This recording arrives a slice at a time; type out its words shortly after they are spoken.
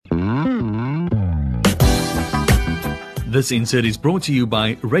This insert is brought to you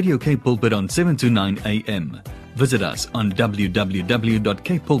by Radio K Pulpit on 7 to 9 a.m. Visit us on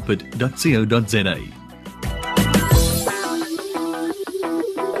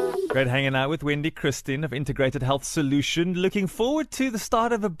www.kpulpit.co.za. Great hanging out with Wendy, Christien of Integrated Health Solution. Looking forward to the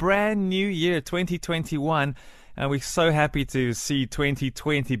start of a brand new year, 2021. And we're so happy to see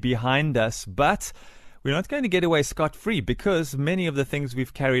 2020 behind us. But we're not going to get away scot-free because many of the things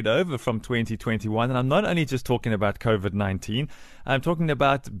we've carried over from 2021, and I'm not only just talking about COVID-19, I'm talking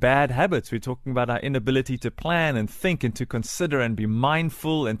about bad habits. We're talking about our inability to plan and think and to consider and be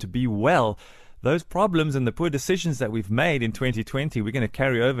mindful and to be well. Those problems and the poor decisions that we've made in 2020, we're going to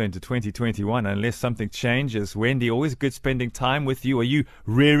carry over into 2021 unless something changes. Wendy, always good spending time with you. Are you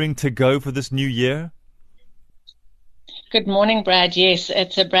rearing to go for this new year? Good morning, Brad. Yes,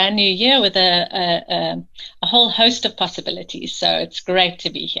 it's a brand new year with a whole host of possibilities. So it's great to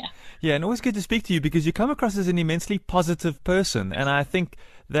be here. Yeah, and always good to speak to you because you come across as an immensely positive person. And I think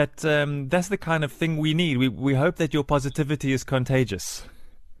that that's the kind of thing we need. We hope that your positivity is contagious.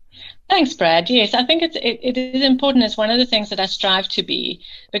 Thanks, Brad. Yes, I think it is important. It's one of the things that I strive to be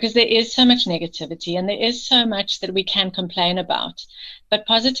because there is so much negativity and there is so much that we can complain about. But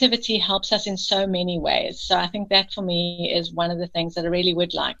positivity helps us in so many ways. So I think that for me is one of the things that I really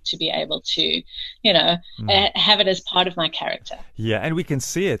would like to be able to, have it as part of my character. Yeah, and we can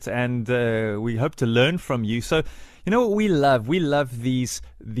see it and we hope to learn from you. So, you know what we love? We love these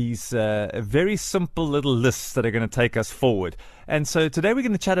very simple little lists that are going to take us forward. And so today we're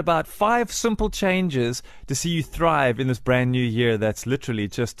going to chat about 5 simple changes to see you thrive in this brand new year that's literally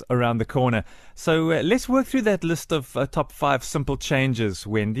just around the corner. So let's work through that list of top 5 simple changes,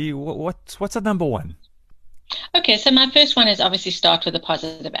 Wendy. What's at number 1? Okay, so my first one is obviously start with a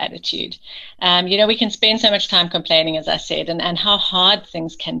positive attitude. We can spend so much time complaining, as I said, and how hard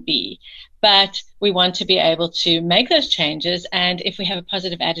things can be. But we want to be able to make those changes. And if we have a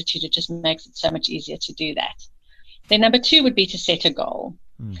positive attitude, it just makes it so much easier to do that. Then number 2 would be to set a goal.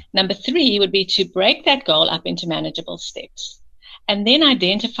 Number 3 would be to break that goal up into manageable steps. And then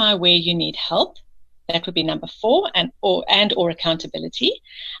identify where you need help. That would be number 4, and or accountability.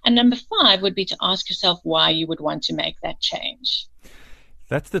 And number 5 would be to ask yourself why you would want to make that change.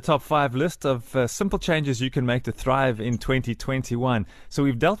 That's the top 5 list of simple changes you can make to thrive in 2021. So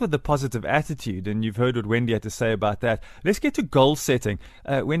we've dealt with the positive attitude, and you've heard what Wendy had to say about that. Let's get to goal setting.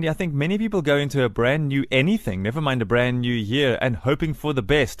 Wendy, I think many people go into a brand new anything, never mind a brand new year, and hoping for the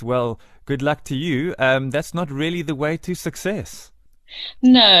best. Well, good luck to you. That's not really the way to success.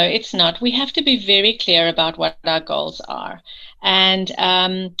 No, it's not. We have to be very clear about what our goals are. And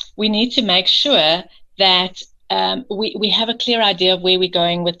we need to make sure that we have a clear idea of where we're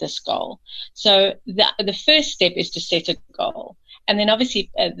going with this goal. So the first step is to set a goal. And then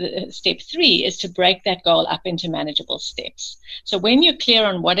obviously step 3 is to break that goal up into manageable steps. So when you're clear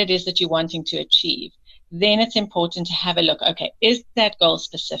on what it is that you're wanting to achieve, then it's important to have a look. Okay, is that goal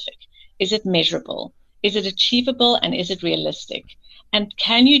specific? Is it measurable? Is it achievable? And is it realistic? And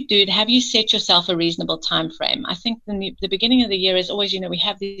can you do it? Have you set yourself a reasonable time frame? I think the beginning of the year is always, we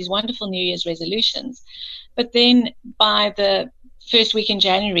have these wonderful New Year's resolutions. But then by the first week in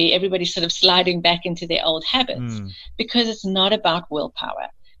January, everybody's sort of sliding back into their old habits because it's not about willpower.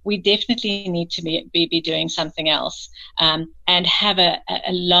 We definitely need to be doing something else and have a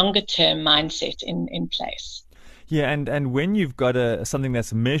longer term mindset in place. Yeah, and when you've got something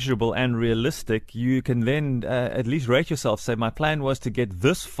that's measurable and realistic, you can then at least rate yourself, say, my plan was to get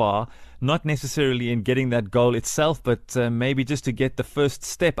this far, not necessarily in getting that goal itself, but maybe just to get the first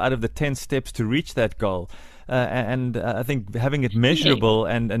step out of the 10 steps to reach that goal. And I think having it measurable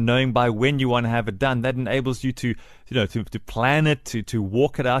and knowing by when you want to have it done, that enables you to plan it, to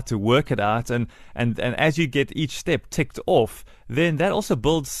walk it out, to work it out. And as you get each step ticked off, then that also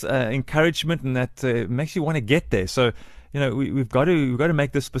builds encouragement and that makes you want to get there. So, we've got to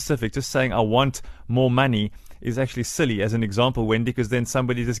make this specific. Just saying, I want more money is actually silly as an example, Wendy, because then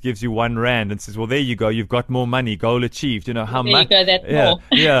somebody just gives you R1 and says, well, there you go, you've got more money, goal achieved. How much? There you go, that's more.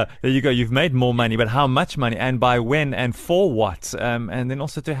 Yeah, there you go, you've made more money, but how much money and by when and for what? And then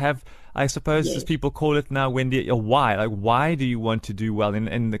also to have, I suppose, as people call it now, Wendy, a why. Like, why do you want to do well?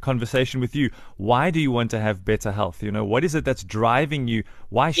 In the conversation with you, why do you want to have better health? What is it that's driving you?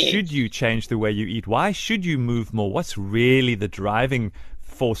 Why should you change the way you eat? Why should you move more? What's really the driving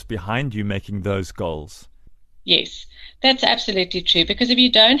force behind you making those goals? Yes, that's absolutely true. Because if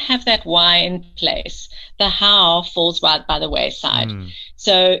you don't have that why in place, the how falls by the wayside.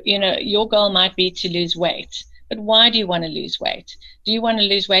 So, your goal might be to lose weight. but why do you want to lose weight? Do you want to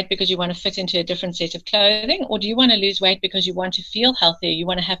lose weight because you want to fit into a different set of clothing, or do you want to lose weight because you want to feel healthier, you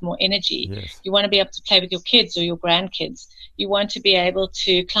want to have more energy, Yes. you want to be able to play with your kids or your grandkids, you want to be able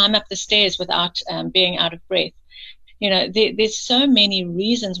to climb up the stairs without being out of breath? There's so many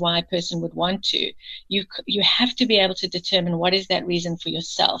reasons why a person would want to. You have to be able to determine what is that reason for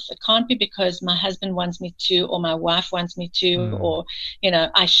yourself. It can't be because my husband wants me to, or my wife wants me to, or,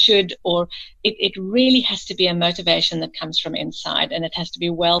 I should, or it really has to be a motivation that comes from inside, and it has to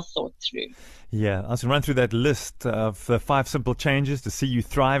be well thought through. Yeah, I was going to run through that list of the 5 simple changes to see you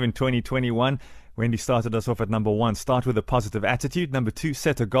thrive in 2021. Wendy started us off at number 1, start with a positive attitude. Number 2,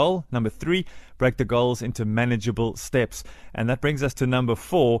 set a goal. Number 3, break the goals into manageable steps. And that brings us to number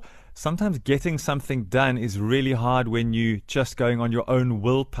 4. Sometimes getting something done is really hard when you're just going on your own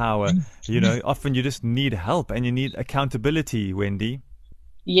willpower. Often you just need help and you need accountability, Wendy.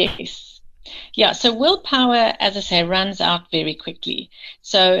 Yes. Yeah, so willpower, as I say, runs out very quickly.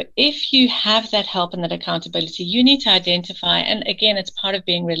 So if you have that help and that accountability, you need to identify, and again, it's part of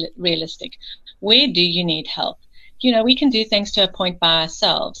being realistic. Where do you need help? We can do things to a point by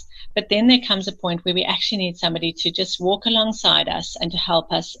ourselves, but then there comes a point where we actually need somebody to just walk alongside us and to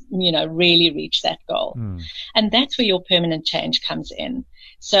help us, really reach that goal. And that's where your permanent change comes in.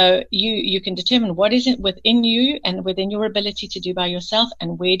 So you can determine what is it within you and within your ability to do by yourself,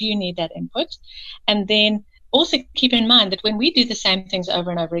 and where do you need that input. And then also keep in mind that when we do the same things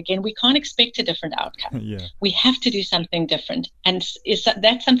over and over again, we can't expect a different outcome. Yeah. We have to do something different. And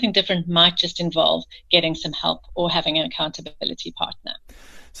that something different might just involve getting some help or having an accountability partner.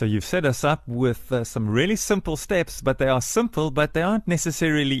 So you've set us up with some really simple steps, but they are simple, but they aren't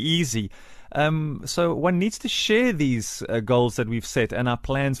necessarily easy. So one needs to share these goals that we've set and our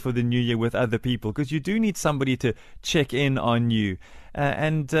plans for the new year with other people, because you do need somebody to check in on you.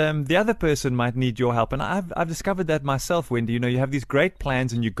 And the other person might need your help. And I've discovered that myself, Wendy. You have these great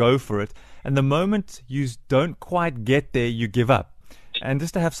plans and you go for it. And the moment you don't quite get there, you give up. And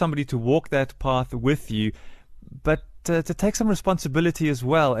just to have somebody to walk that path with you, but to take some responsibility as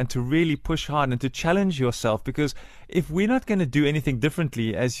well, and to really push hard and to challenge yourself. Because if we're not going to do anything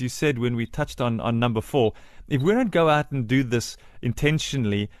differently, as you said when we touched on number 4, if we don't go out and do this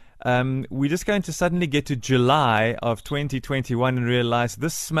intentionally, we're just going to suddenly get to July of 2021 and realize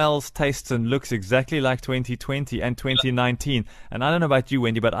this smells, tastes, and looks exactly like 2020 and 2019. And I don't know about you,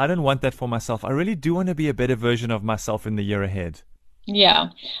 Wendy, but I don't want that for myself. I really do want to be a better version of myself in the year ahead. Yeah,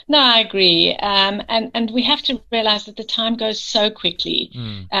 no, I agree. And we have to realize that the time goes so quickly.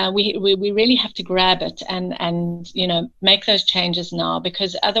 We really have to grab it and make those changes now,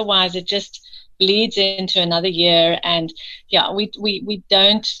 because otherwise it just bleeds into another year, and we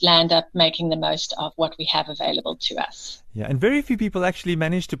don't land up making the most of what we have available to us. Yeah, and very few people actually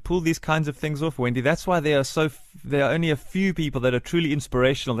manage to pull these kinds of things off, Wendy. That's why there are only a few people that are truly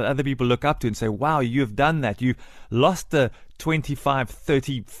inspirational, that other people look up to and say, wow, you've done that. You've lost the 25,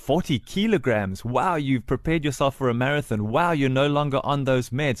 30, 40 kilograms. Wow, you've prepared yourself for a marathon. Wow, you're no longer on those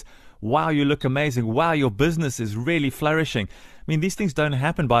meds. Wow, you look amazing. Wow, your business is really flourishing. I mean, these things don't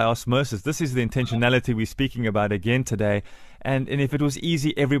happen by osmosis. This is the intentionality we're speaking about again today. And if it was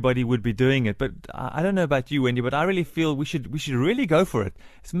easy, everybody would be doing it. But I don't know about you, Wendy, but I really feel we should really go for it.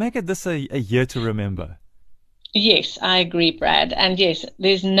 Let's make it this a year to remember. Yes, I agree, Brad. And yes,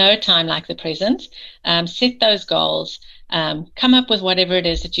 there's no time like the present. Set those goals. Come up with whatever it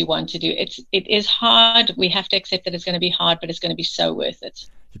is that you want to do. It is hard. We have to accept that it's going to be hard, but it's going to be so worth it.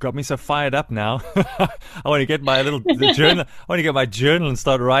 You got me so fired up now. I want to get my journal. I want to get my journal and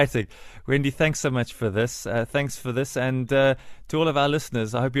start writing. Wendy, thanks so much for this. Thanks for this. And to all of our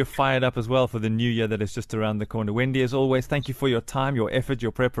listeners, I hope you're fired up as well for the new year that is just around the corner. Wendy, as always, thank you for your time, your effort,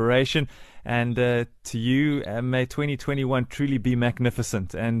 your preparation. And to you, may 2021 truly be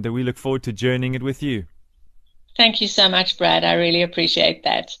magnificent. And we look forward to journeying it with you. Thank you so much, Brad. I really appreciate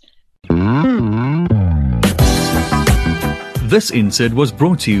that. This insert was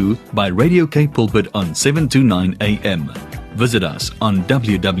brought to you by Radio K Pulpit on 729 AM. Visit us on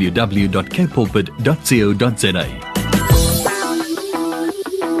www.kpulpit.co.za.